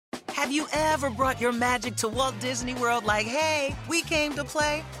Have you ever brought your magic to Walt Disney World like, hey, we came to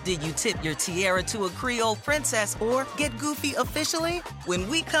play? Did you tip your tiara to a Creole princess or get goofy officially? When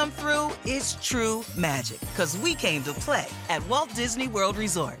we come through, it's true magic, because we came to play at Walt Disney World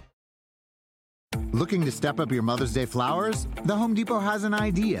Resort. Looking to step up your Mother's Day flowers? The Home Depot has an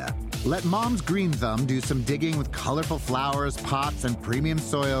idea. Let Mom's Green Thumb do some digging with colorful flowers, pots, and premium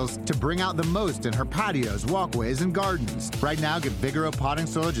soils to bring out the most in her patios, walkways, and gardens. Right now, get Vigoro potting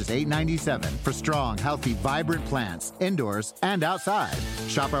soil just $8.97 for strong, healthy, vibrant plants, indoors and outside.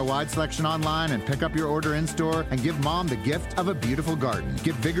 Shop our wide selection online and pick up your order in-store and give Mom the gift of a beautiful garden.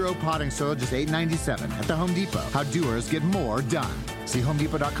 Get Vigoro potting soil just $8.97 at the Home Depot. How doers get more done. See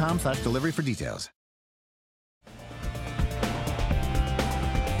homedepot.com/delivery for details.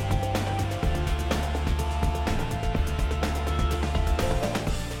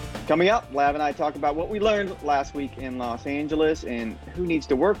 Coming up, Lav and I talk about what we learned last week in Los Angeles and who needs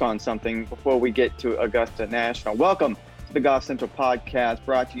to work on something before we get to Augusta National. Welcome to the Golf Central podcast,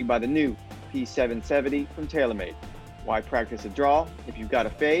 brought to you by the new P770 from TaylorMade. Why practice a draw if you've got a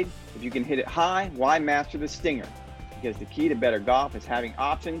fade? If you can hit it high, why master the stinger? Because the key to better golf is having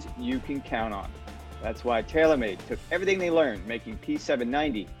options you can count on. That's why TaylorMade took everything they learned, making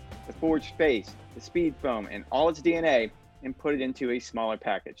P790, the forged face, the speed foam, and all its DNA, and put it into a smaller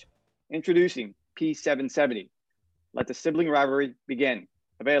package. Introducing P770. Let the sibling rivalry begin.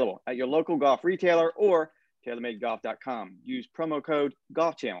 Available at your local golf retailer or TaylorMadeGolf.com. Use promo code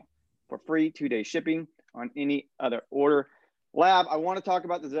GolfChannel for free 2-day shipping on any other order. Lab, I want to talk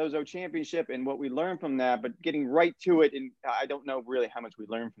about the Zozo Championship and what we learned from that, but getting right to it, and I don't know really how much we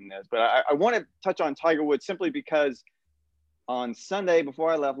learned from this, but I want to touch on Tiger Woods simply because on Sunday, before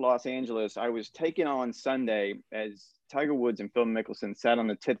I left Los Angeles, I was taken on Sunday as Tiger Woods and Phil Mickelson sat on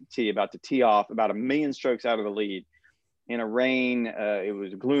the tee about to tee off about 1 million strokes out of the lead in a rain. It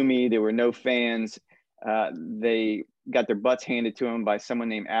was gloomy. There were no fans. They got their butts handed to them by someone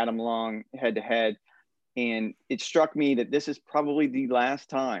named Adam Long head to head. And it struck me that this is probably the last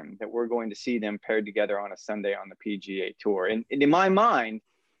time that we're going to see them paired together on a Sunday on the PGA Tour. And in my mind,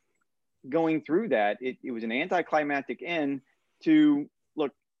 going through that, it was an anticlimactic end to,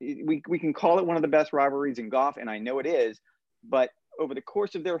 look, we can call it one of the best rivalries in golf, and I know it is, but over the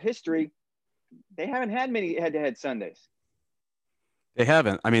course of their history, they haven't had many head-to-head Sundays. They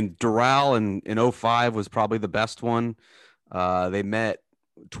haven't. I mean, Doral in 05 was probably the best one. They met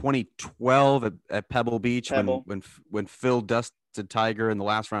 2012 at Pebble Beach when Phil dusted Tiger in the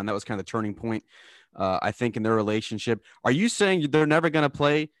last round. That was kind of the turning point, I think, in their relationship. Are you saying they're never going to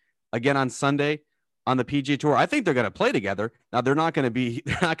play again on Sunday on the PGA Tour? I think they're going to play together. Now they're not going to be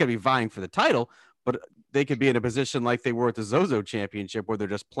vying for the title, but they could be in a position like they were at the Zozo Championship where they're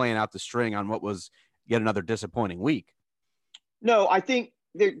just playing out the string on what was yet another disappointing week. No, I think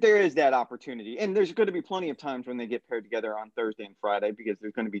there is that opportunity, and there's going to be plenty of times when they get paired together on Thursday and Friday because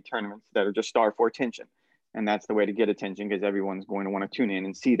there's going to be tournaments that are just starved for attention, and that's the way to get attention because everyone's going to want to tune in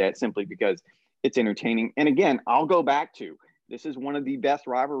and see that simply because it's entertaining. And again, I'll go back to, this is one of the best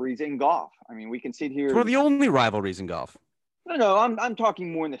rivalries in golf. I mean, we can sit here. It's one of the only rivalries in golf. No, I'm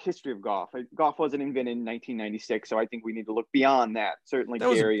talking more in the history of golf. Golf wasn't invented in 1996, so I think we need to look beyond that. Certainly,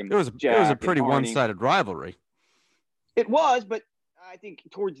 Gary and Jack. It was a pretty one-sided rivalry. It was, but I think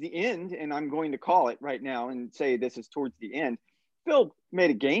towards the end, and I'm going to call it right now and say this is towards the end, Phil made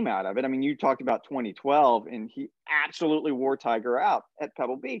a game out of it. I mean, you talked about 2012, and he absolutely wore Tiger out at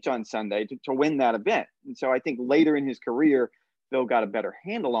Pebble Beach on Sunday to win that event. And so I think later in his career, Phil got a better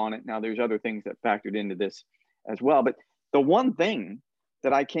handle on it. Now, there's other things that factored into this as well. But the one thing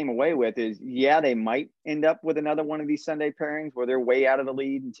that I came away with is, yeah, they might end up with another one of these Sunday pairings where they're way out of the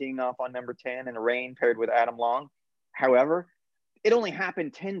lead and teeing off on number 10 in a rain paired with Adam Long. However, it only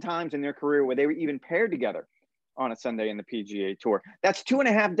happened 10 times in their career where they were even paired together on a Sunday in the PGA Tour. That's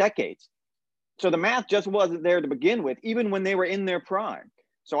 2.5 decades. So the math just wasn't there to begin with, even when they were in their prime.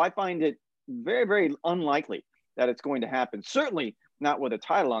 So I find it very, very unlikely that it's going to happen. Certainly not with a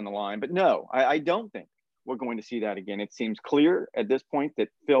title on the line, but no, I don't think we're going to see that again. It seems clear at this point that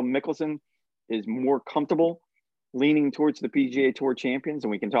Phil Mickelson is more comfortable leaning towards the PGA Tour champions,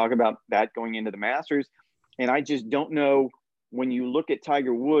 and we can talk about that going into the Masters. And I just don't know, when you look at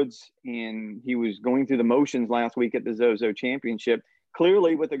Tiger Woods, and he was going through the motions last week at the Zozo Championship,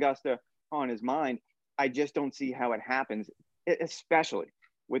 clearly with Augusta on his mind, I just don't see how it happens, especially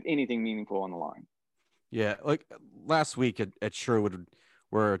with anything meaningful on the line. Yeah, like last week at Sherwood,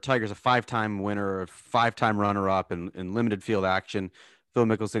 where Tiger's a 5-time winner, a 5-time runner-up in limited field action. Phil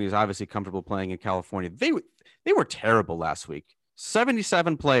Mickelson is obviously comfortable playing in California. They were terrible last week.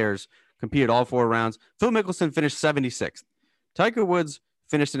 77 players competed all 4 rounds. Phil Mickelson finished 76th. Tiger Woods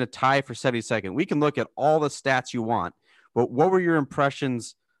finished in a tie for 72nd. We can look at all the stats you want, but what were your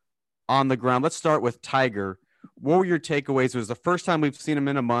impressions on the ground? Let's start with Tiger. What were your takeaways? It was the first time we've seen him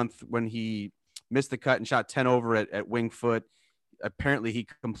in a month when he missed the cut and shot 10 over at Winged Foot. Apparently he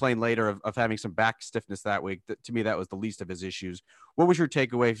complained later of having some back stiffness that week. To me, that was the least of his issues. What was your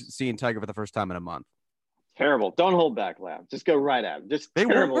takeaway seeing Tiger for the first time in a month? Terrible. Don't hold back, Lab. Just go right at him. Just they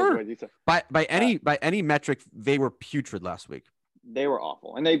terrible. Were. By any metric, they were putrid last week. They were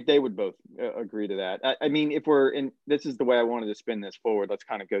awful, and they would both agree to that. I mean, if we're in, this is the way I wanted to spin this forward. Let's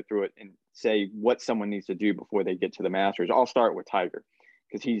kind of go through it and say what someone needs to do before they get to the Masters. I'll start with Tiger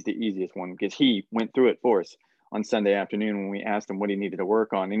because he's the easiest one, because he went through it for us on Sunday afternoon when we asked him what he needed to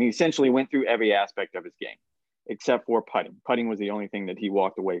work on, and he essentially went through every aspect of his game except for putting. Putting was the only thing that he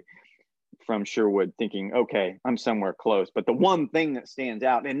walked away from Sherwood thinking, okay, I'm somewhere close. But the one thing that stands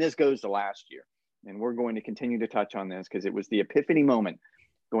out, and this goes to last year, and we're going to continue to touch on this because it was the epiphany moment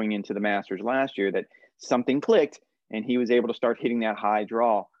going into the Masters last year that something clicked and he was able to start hitting that high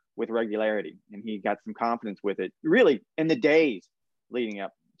draw with regularity. And he got some confidence with it really in the days leading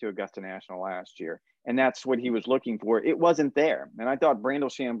up to Augusta National last year. And that's what he was looking for. It wasn't there. And I thought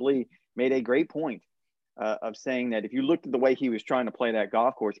Brandel Chambly made a great point of saying that if you looked at the way he was trying to play that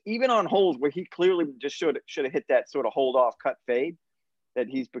golf course, even on holes where he clearly just should have hit that sort of hold off cut fade that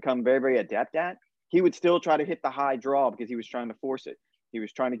he's become very, very adept at, he would still try to hit the high draw because he was trying to force it. He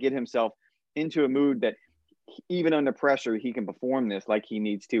was trying to get himself into a mood that even under pressure, he can perform this like he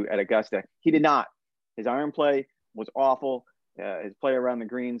needs to at Augusta. He did not. His iron play was awful. His play around the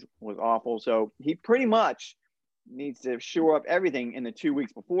greens was awful. So he pretty much needs to shore up everything in the 2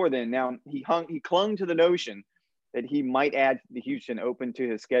 weeks before then. Now he clung to the notion that he might add the Houston Open to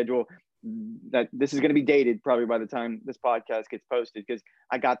his schedule. That this is going to be dated probably by the time this podcast gets posted, because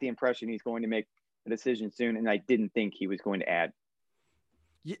I got the impression he's going to make a decision soon, and I didn't think he was going to add.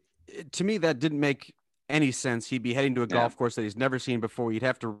 Yeah, to me, that didn't make any sense. He'd be heading to a golf course that he's never seen before. He'd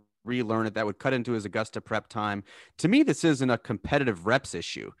have to relearn it. That would cut into his Augusta prep time. To me, this isn't a competitive reps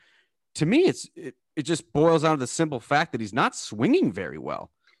issue. To me, it just boils down to the simple fact that he's not swinging very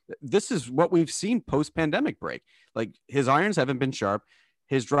well. This is what we've seen post-pandemic break. Like, his irons haven't been sharp.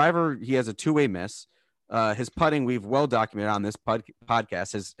 His driver, he has a two-way miss. His putting, we've well documented on this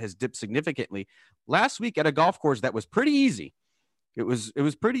podcast, has dipped significantly. Last week at a golf course that was pretty easy. It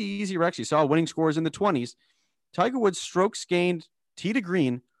was pretty easy. We actually saw winning scores in the 20s. Tiger Woods' strokes gained tee to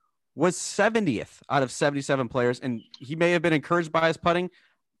green was 70th out of 77 players, and he may have been encouraged by his putting.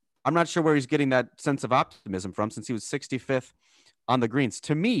 I'm not sure where he's getting that sense of optimism from, since he was 65th on the greens.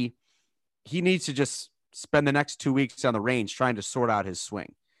 To me, he needs to just spend the next 2 weeks on the range trying to sort out his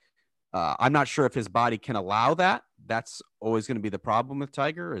swing. I'm not sure if his body can allow that. That's always going to be the problem with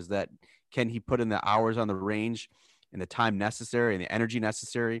Tiger, is that can he put in the hours on the range and the time necessary and the energy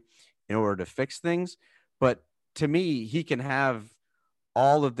necessary in order to fix things? But to me, he can have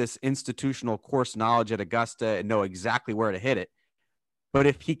all of this institutional course knowledge at Augusta and know exactly where to hit it. But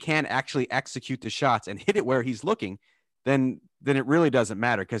if he can't actually execute the shots and hit it where he's looking, then it really doesn't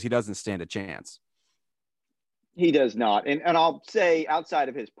matter, because he doesn't stand a chance. He does not. And I'll say, outside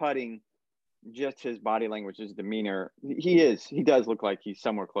of his putting, just his body language, his demeanor, he does look like he's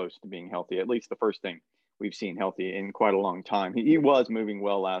somewhere close to being healthy, at least the first thing we've seen healthy in quite a long time. He was moving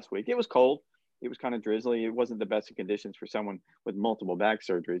well last week. It was cold. It was kind of drizzly. It wasn't the best of conditions for someone with multiple back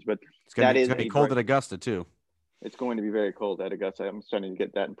surgeries, but it's going to be cold at Augusta too. It's going to be very cold at Augusta. I'm starting to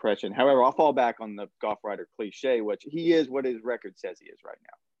get that impression. However, I'll fall back on the golf writer cliche, which he is what his record says he is right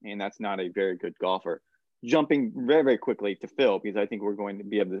now. And that's not a very good golfer. Jumping very, very quickly to Phil, because I think we're going to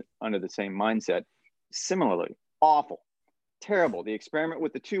be under the same mindset. Similarly, awful, terrible. The experiment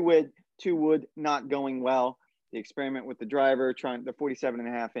with the two wood not going well. The experiment with the driver, trying the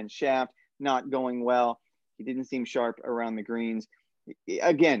 47.5-inch shaft, not going well. He didn't seem sharp around the greens.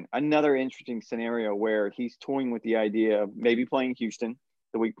 Again, another interesting scenario where he's toying with the idea of maybe playing Houston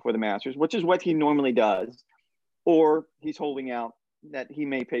the week before the Masters, which is what he normally does, or he's holding out that he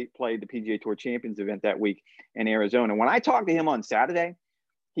may play the PGA Tour Champions event that week in Arizona. When I talked to him on Saturday,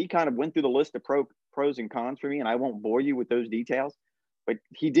 he kind of went through the list of pros and cons for me, and I won't bore you with those details, but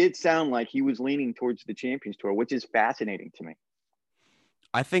he did sound like he was leaning towards the Champions Tour, which is fascinating to me.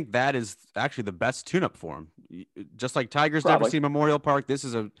 I think that is actually the best tune-up for him. Just like Tiger's Probably. never seen Memorial Park, this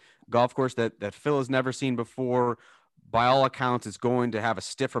is a golf course that Phil has never seen before. By all accounts, it's going to have a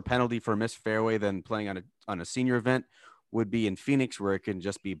stiffer penalty for a missed fairway than playing on a senior event would be in Phoenix, where it can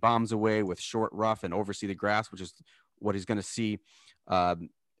just be bombs away with short rough and oversee the grass, which is what he's going to see at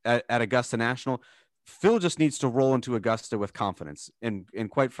Augusta National. Phil just needs to roll into Augusta with confidence. And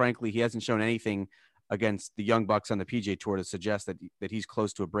quite frankly, he hasn't shown anything against the young bucks on the PGA Tour to suggest that he's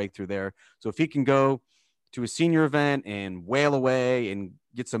close to a breakthrough there. So if he can go to a senior event and wail away and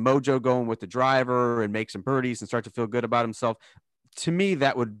get some mojo going with the driver and make some birdies and start to feel good about himself, to me,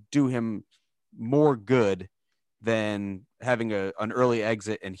 that would do him more good than having an early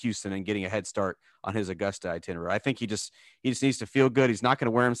exit in Houston and getting a head start on his Augusta itinerary. I think he just needs to feel good. He's not going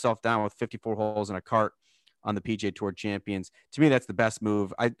to wear himself down with 54 holes in a cart on the PGA Tour Champions. To me, that's the best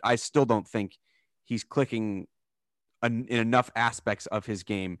move. I still don't think he's clicking in enough aspects of his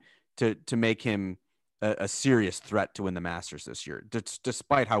game to make him a serious threat to win the Masters this year,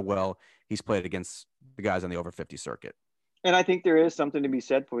 despite how well he's played against the guys on the over 50 circuit. And I think there is something to be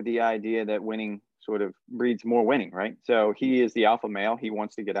said for the idea that winning sort of breeds more winning, right? So he is the alpha male. He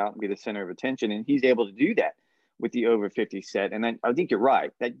wants to get out and be the center of attention, and he's able to do that with the over 50 set. And then I think you're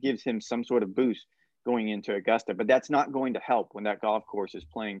right. That gives him some sort of boost going into Augusta, but that's not going to help when that golf course is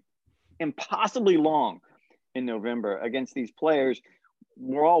playing impossibly long in November against these players.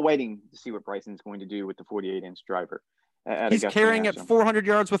 We're all waiting to see what Bryson's going to do with the 48-inch driver. He's Augusta carrying National. it 400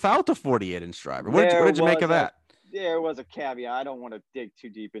 yards without the 48-inch driver. What did you make of that? There was a caveat. I don't want to dig too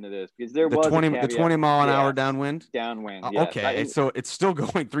deep into this because the 20 mile an hour downwind. Downwind. Yes. Okay, so it's still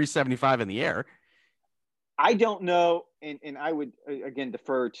going 375 in the air. I don't know, and I would again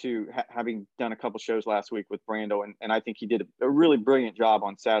defer to having done a couple shows last week with Brando, and I think he did a really brilliant job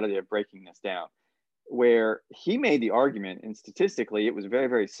on Saturday of breaking this down, where he made the argument, and statistically it was very,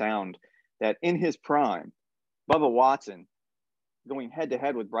 very sound, that in his prime, Bubba Watson going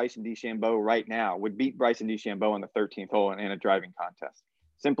head-to-head with Bryson DeChambeau right now would beat Bryson DeChambeau on the 13th hole in a driving contest,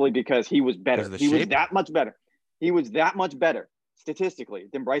 simply because he was better. He was that much better. He was that much better statistically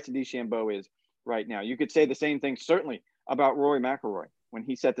than Bryson DeChambeau is right now. You could say the same thing certainly about Rory McIlroy when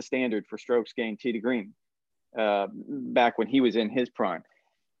he set the standard for strokes gained tee to green back when he was in his prime.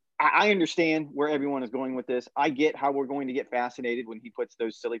 I understand where everyone is going with this. I get how we're going to get fascinated when he puts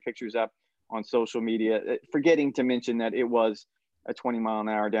those silly pictures up on social media, forgetting to mention that it was a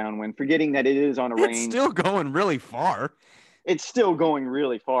 20-mile-an-hour downwind, forgetting that it is on a range. It's still going really far. It's still going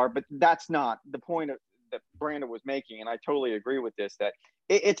really far, but that's not the point that Brandon was making, and I totally agree with this, that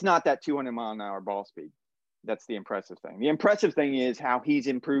it's not that 200-mile-an-hour ball speed. That's the impressive thing. The impressive thing is how he's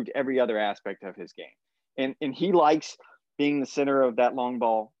improved every other aspect of his game. And he likes being the center of that long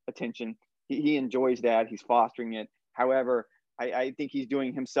ball attention. He enjoys that. He's fostering it. However, I think he's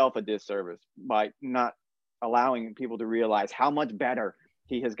doing himself a disservice by not allowing people to realize how much better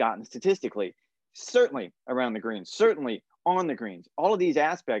he has gotten statistically, certainly around the greens, certainly on the greens. All of these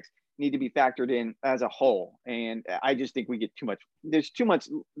aspects need to be factored in as a whole. And I just think we get too much. There's too much,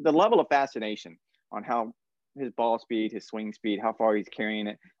 the level of fascination on how his ball speed, his swing speed, how far he's carrying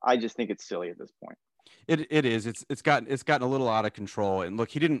it. I just think it's silly at this point. It is. It's gotten a little out of control. And look,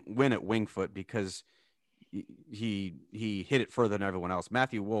 he didn't win at Winged Foot because he hit it further than everyone else.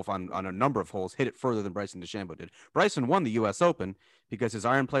 Matthew Wolff on a number of holes hit it further than Bryson DeChambeau did. Bryson won the U.S. Open because his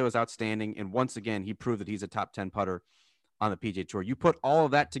iron play was outstanding, and once again he proved that he's a top 10 putter on the PGA Tour. You put all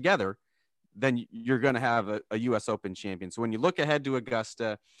of that together, then you're going to have a U.S. Open champion. So when you look ahead to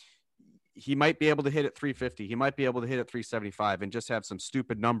Augusta, he might be able to hit at 350. He might be able to hit at 375 and just have some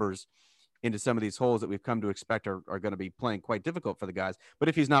stupid numbers into some of these holes that we've come to expect are going to be playing quite difficult for the guys. But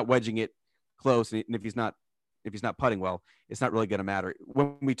if he's not wedging it close, and if he's not putting well, it's not really going to matter.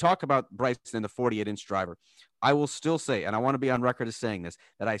 When we talk about Bryson and the 48-inch driver, I will still say, and I want to be on record as saying this,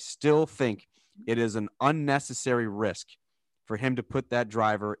 that I still think it is an unnecessary risk for him to put that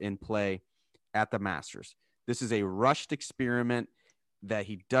driver in play at the Masters. This is a rushed experiment that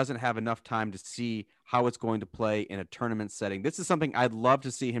he doesn't have enough time to see how it's going to play in a tournament setting. This is something I'd love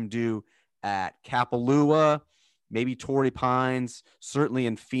to see him do at Kapalua, maybe Torrey Pines, certainly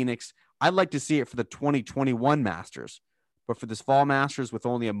in Phoenix. I'd like to see it for the 2021 Masters, but for this fall Masters with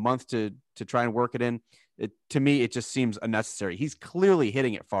only a month to try and work it in, to me, it just seems unnecessary. He's clearly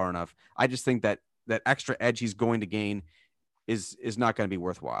hitting it far enough. I just think that extra edge he's going to gain is not going to be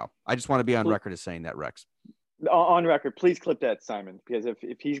worthwhile. I just want to be on record as saying that, Rex. On record, please clip that, Simon, because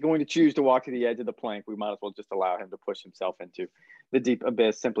if he's going to choose to walk to the edge of the plank, we might as well just allow him to push himself into the deep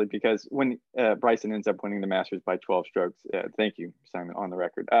abyss, simply because when Bryson ends up winning the Masters by 12 strokes, thank you, Simon, on the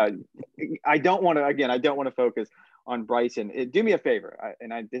record. I don't want to focus on Bryson. Do me a favor,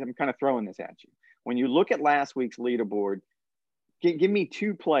 I'm kind of throwing this at you. When you look at last week's leaderboard, give me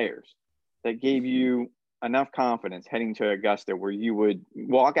two players that gave you enough confidence heading to Augusta where you would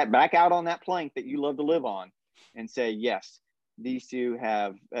walk back out on that plank that you love to live on and say, yes, these two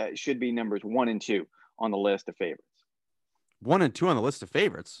should be numbers 1 and 2 on the list of favorites. 1 and 2 on the list of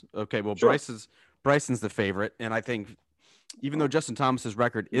favorites. Okay, well, sure. Bryson's the favorite, and I think even though Justin Thomas's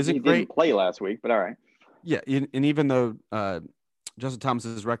record isn't he great, didn't play last week, but all right. Yeah, and even though Justin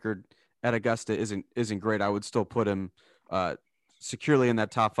Thomas's record at Augusta isn't great, I would still put him securely in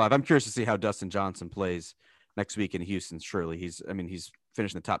that top 5. I'm curious to see how Dustin Johnson plays next week in Houston. Surely he's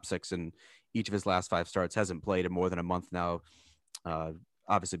finished in the top 6 in each of his last 5 starts. Hasn't played in more than a month now,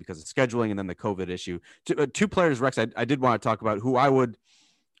 obviously because of scheduling and then the COVID issue. Two players, Rex, I did want to talk about who I'm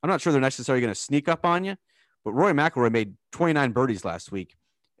not sure they're necessarily going to sneak up on you, but Rory McIlroy made 29 birdies last week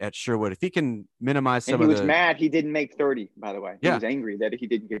at Sherwood. If he can minimize some of the... He was mad he didn't make 30, by the way. He yeah. was angry that he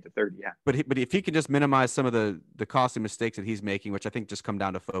didn't get to 30, yeah. But if he can just minimize some of the costly mistakes that he's making, which I think just come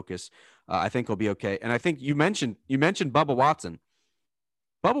down to focus, I think he'll be okay. And I think you mentioned Bubba Watson.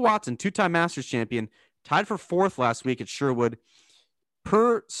 Bubba Watson, 2-time Masters champion, tied for 4th last week at Sherwood.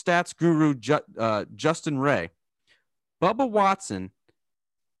 Per stats guru Justin Ray, Bubba Watson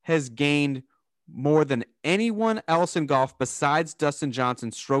has gained more than anyone else in golf besides Dustin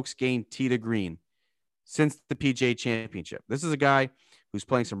Johnson strokes gained tee to green since the PGA Championship. This is a guy who's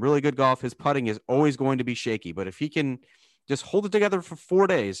playing some really good golf. His putting is always going to be shaky, but if he can just hold it together for 4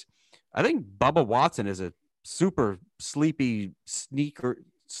 days, I think Bubba Watson is a super sleepy sleeper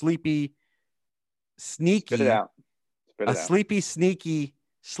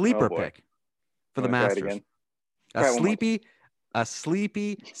pick for the Masters. A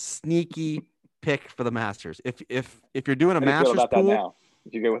sleepy, sneaky pick for the Masters. If you're doing a Masters pool, now?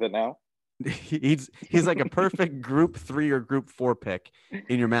 Did you go with it now? He's like a perfect Group 3 or Group 4 pick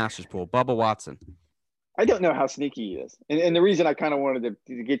in your Masters pool. Bubba Watson. I don't know how sneaky he is, and the reason I kind of wanted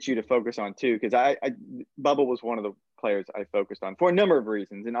to get you to focus on too, because Bubba was one of the players I focused on for a number of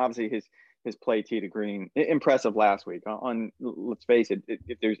reasons, and obviously his play tee to green impressive last week. On let's face it,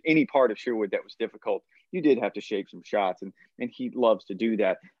 if there's any part of Sherwood that was difficult, you did have to shape some shots, and he loves to do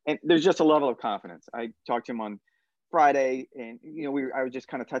that. And there's just a level of confidence. I talked to him on Friday, and I was just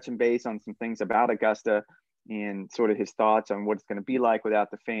kind of touching base on some things about Augusta and sort of his thoughts on what it's going to be like without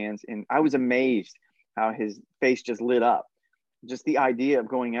the fans, and I was amazed how his face just lit up. Just the idea of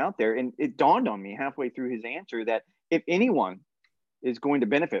going out there. And it dawned on me halfway through his answer that if anyone is going to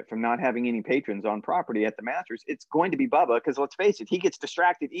benefit from not having any patrons on property at the Masters, it's going to be Bubba, because let's face it, he gets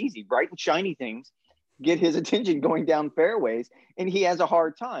distracted easy. Bright and shiny things get his attention going down fairways, and he has a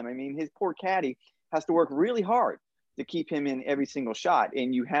hard time. I mean, his poor caddy has to work really hard to keep him in every single shot.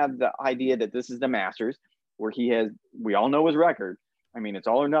 And you have the idea that this is the Masters where we all know his record. I mean, it's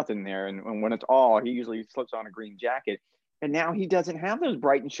all or nothing there. And when it's all, he usually slips on a green jacket. And now he doesn't have those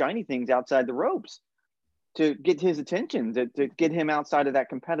bright and shiny things outside the ropes to get his attention, to get him outside of that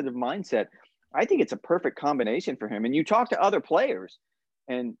competitive mindset. I think it's a perfect combination for him. And you talk to other players,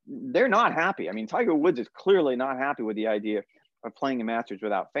 and they're not happy. I mean, Tiger Woods is clearly not happy with the idea of playing the Masters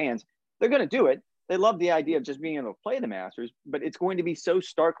without fans. They're going to do it. They love the idea of just being able to play the Masters, but it's going to be so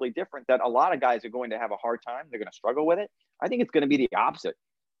starkly different that a lot of guys are going to have a hard time. They're going to struggle with it. I think it's going to be the opposite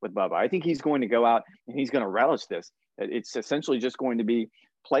with Bubba. I think he's going to go out and he's going to relish this. It's essentially just going to be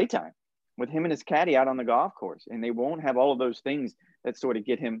playtime with him and his caddy out on the golf course, and they won't have all of those things that sort of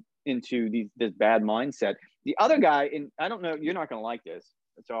get him into this bad mindset. The other guy, and I don't know, you're not going to like this,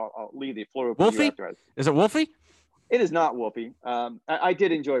 so I'll leave the floor open. Wolfie? Is it Wolfie? It is not Wolfie. I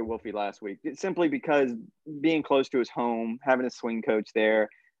did enjoy Wolfie last week, simply because being close to his home, having a swing coach there.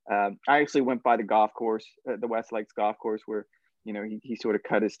 I actually went by the golf course, the West Lakes golf course, where he sort of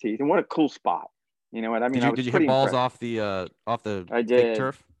cut his teeth. And what a cool spot! You know what I mean? Did you hit balls off the fake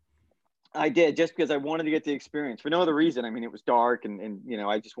turf? I did, just because I wanted to get the experience for no other reason. I mean, it was dark, and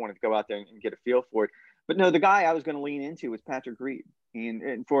I just wanted to go out there and get a feel for it. But no, the guy I was going to lean into was Patrick Reed,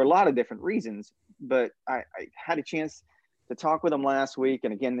 and for a lot of different reasons. But I had a chance to talk with him last week.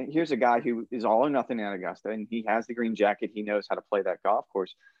 And again, here's a guy who is all or nothing at Augusta, and he has the green jacket. He knows how to play that golf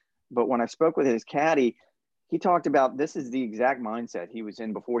course. But when I spoke with his caddy, he talked about this is the exact mindset he was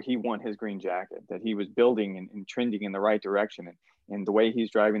in before he won his green jacket, that he was building and trending in the right direction. And the way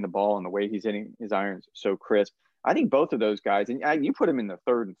he's driving the ball and the way he's hitting his irons so crisp. I think both of those guys, and you put him in the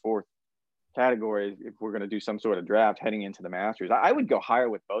 3rd and 4th category if we're going to do some sort of draft heading into the Masters. I would go higher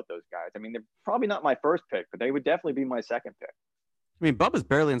with both those guys. I mean, they're probably not my first pick, but they would definitely be my second pick. I mean, Bubba's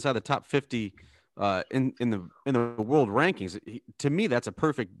barely inside the top 50 in the world rankings. To me, that's a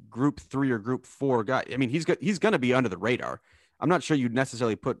perfect Group 3 or Group 4 guy. I mean, he's going to be under the radar. I'm not sure you'd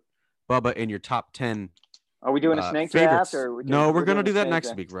necessarily put Bubba in your top 10. Are we doing a snake favorites. draft? Or we're going to do that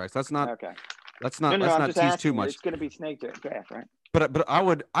next week, Rex. That's not okay. Let's not tease too much. It's going to be snake draft, right? But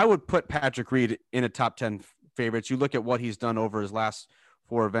I would put Patrick Reed in a top 10 favorites. You look at what he's done over his last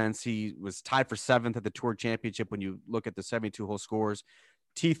 4 events. He was tied for 7th at the Tour Championship when you look at the 72-hole scores.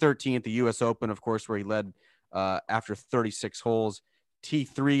 T13 at the U.S. Open, of course, where he led after 36 holes.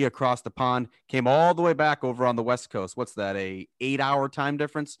 T3 across the pond, came all the way back over on the West Coast. What's that, a 8-hour time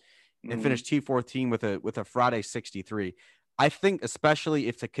difference? And finished T14 with a Friday 63. I think especially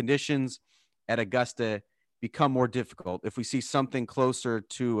if the conditions at Augusta become more difficult, if we see something closer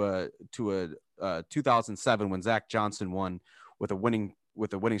to 2007 when Zach Johnson won with a winning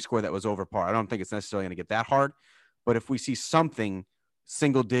score that was over par. I don't think it's necessarily going to get that hard, but if we see something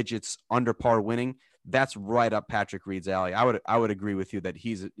single digits under par winning, that's right up Patrick Reed's alley. I would agree with you that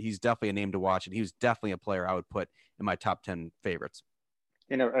he's definitely a name to watch, and he was definitely a player I would put in my top 10 favorites.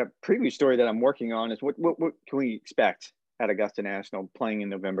 A preview story that I'm working on is what can we expect at Augusta National playing in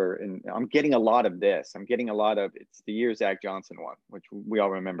November? And I'm getting a lot of this. It's the year Zach Johnson won, which we all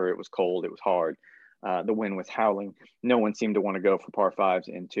remember. It was cold. It was hard. The wind was howling. No one seemed to want to go for par fives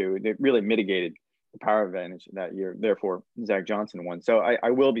into. It really mitigated the power advantage that year. Therefore, Zach Johnson won. So I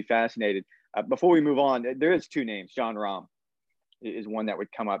will be fascinated. Before we move on, there is two names. Jon Rahm is one that would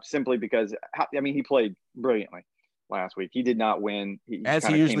come up simply because, he played brilliantly last week. He did not win. As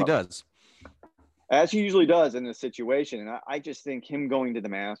he usually does. As he usually does in this situation. And I just think him going to the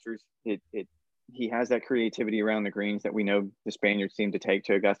Masters, he has that creativity around the greens that we know the Spaniards seem to take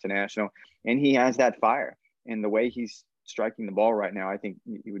to Augusta National. And he has that fire. And the way he's striking the ball right now, I think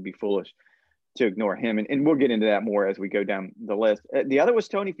he would be foolish to ignore him. And we'll get into that more as we go down the list. The other was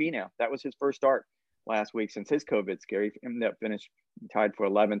Tony Finau. That was his first start last week since his COVID scare. He ended up finished tied for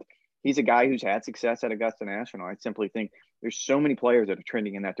 11th. He's a guy who's had success at Augusta National. I simply think there's so many players that are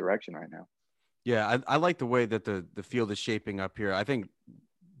trending in that direction right now. Yeah, I like the way that the field is shaping up here. I think,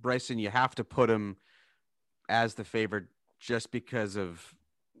 Bryson, you have to put him as the favorite just because of,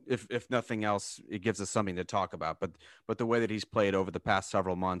 if nothing else, it gives us something to talk about. But the way that he's played over the past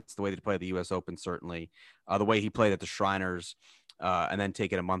several months, the way that he played at the U.S. Open, certainly, the way he played at the Shriners, and then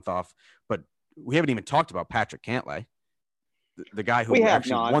taking a month off. But we haven't even talked about Patrick Cantlay, the guy who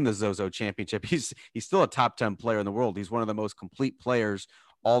actually won the Zozo Championship. He's still a top 10 player in the world. He's one of the most complete players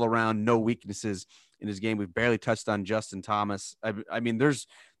all around, no weaknesses in his game. We've barely touched on Justin Thomas. I mean, there's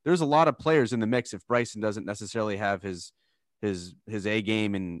a lot of players in the mix if Bryson doesn't necessarily have his A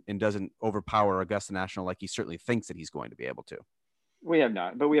game and doesn't overpower Augusta National like he certainly thinks that he's going to be able to. We have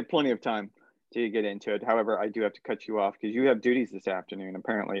not, but we have plenty of time to get into it. However, I do have to cut you off because you have duties this afternoon,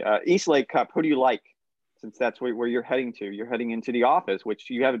 apparently. East Lake Cup, who do you like? Since that's where you're heading to. You're heading into the office, which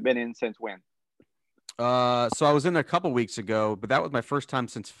you haven't been in since when? So I was in there a couple weeks ago, but that was my first time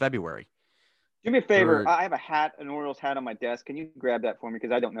since February. Do me a favor. I have an Orioles hat on my desk. Can you grab that for me?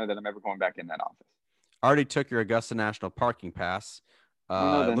 Because I don't know that I'm ever going back in that office. I already took your Augusta National parking pass.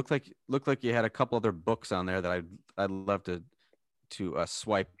 Looked like you had a couple other books on there that I'd love to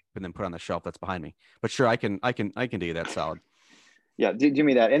swipe and then put on the shelf that's behind me. But sure, I can do you that solid. Yeah, do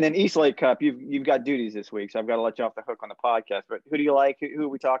me that. And then East Lake Cup, you've got duties this week, so I've got to let you off the hook on the podcast. But who do you like? Who are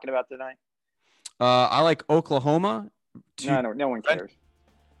we talking about tonight? I like Oklahoma. No one cares.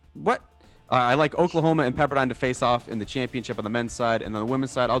 What? I like Oklahoma and Pepperdine to face off in the championship on the men's side, and on the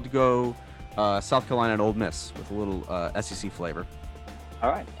women's side, I'll go South Carolina and Ole Miss with a little SEC flavor. All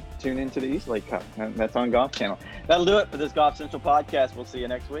right. Tune into the East Lake Cup. That's on Golf Channel. That'll do it for this Golf Central podcast. We'll see you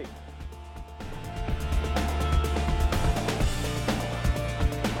next week.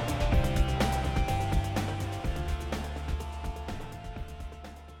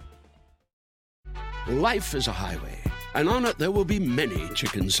 Life is a highway, and on it there will be many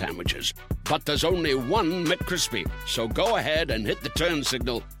chicken sandwiches. But there's only one McCrispy. So go ahead and hit the turn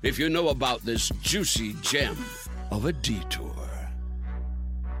signal if you know about this juicy gem of a detour.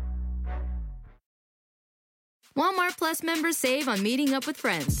 Walmart Plus members save on meeting up with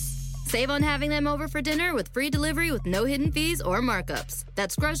friends. Save on having them over for dinner with free delivery with no hidden fees or markups.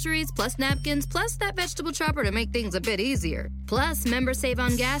 That's groceries, plus napkins, plus that vegetable chopper to make things a bit easier. Plus, members save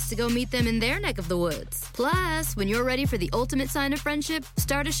on gas to go meet them in their neck of the woods. Plus, when you're ready for the ultimate sign of friendship,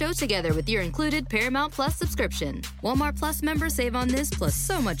 start a show together with your included Paramount Plus subscription. Walmart Plus members save on this plus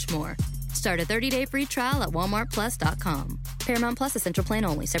so much more. Start a 30-day free trial at walmartplus.com. Paramount Plus Essential Plan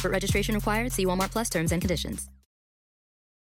only. Separate registration required. See Walmart Plus terms and conditions.